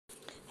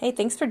Hey,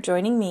 thanks for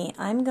joining me.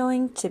 I'm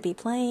going to be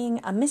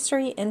playing a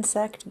mystery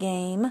insect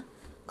game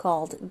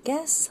called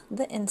Guess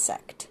the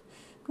Insect.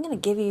 I'm going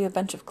to give you a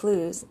bunch of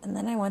clues, and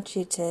then I want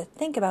you to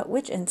think about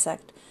which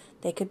insect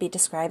they could be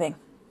describing.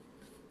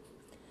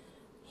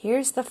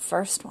 Here's the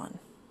first one.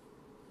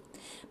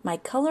 My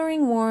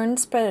coloring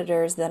warns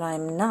predators that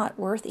I'm not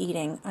worth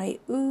eating. I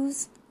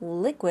ooze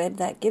liquid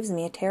that gives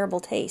me a terrible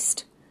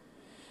taste.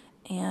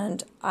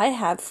 And I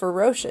have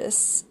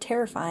ferocious,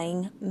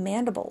 terrifying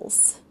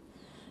mandibles.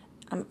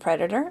 I'm a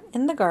predator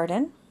in the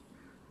garden,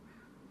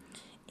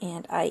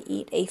 and I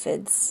eat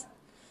aphids.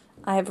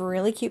 I have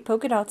really cute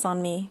polka dots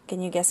on me. Can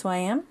you guess who I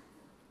am?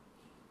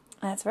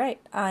 That's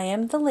right, I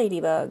am the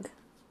ladybug.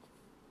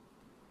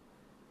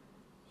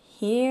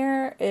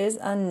 Here is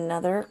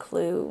another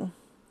clue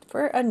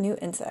for a new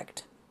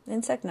insect.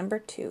 Insect number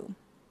 2.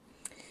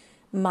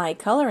 My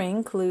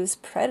coloring clues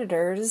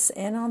predators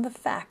in on the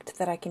fact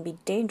that I can be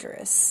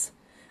dangerous.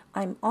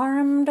 I'm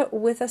armed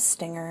with a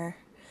stinger.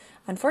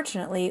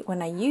 Unfortunately, when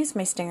I use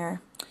my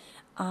stinger,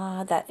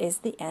 that is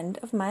the end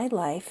of my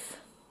life.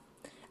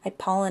 I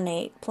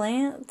pollinate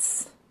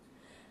plants.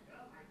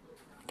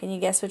 Can you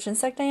guess which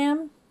insect I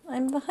am?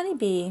 I'm the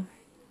honeybee.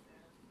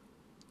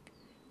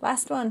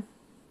 Last one.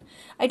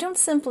 I don't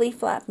simply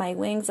flap my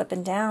wings up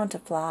and down to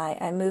fly.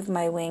 I move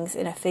my wings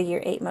in a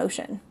figure 8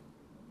 motion.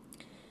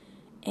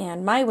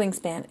 And my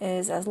wingspan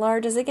is as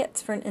large as it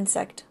gets for an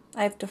insect.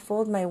 I have to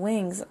fold my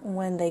wings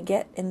when they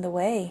get in the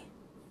way.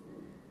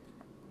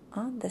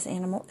 Oh, this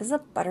animal is a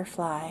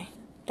butterfly.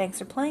 Thanks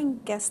for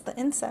playing Guess the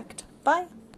Insect. Bye.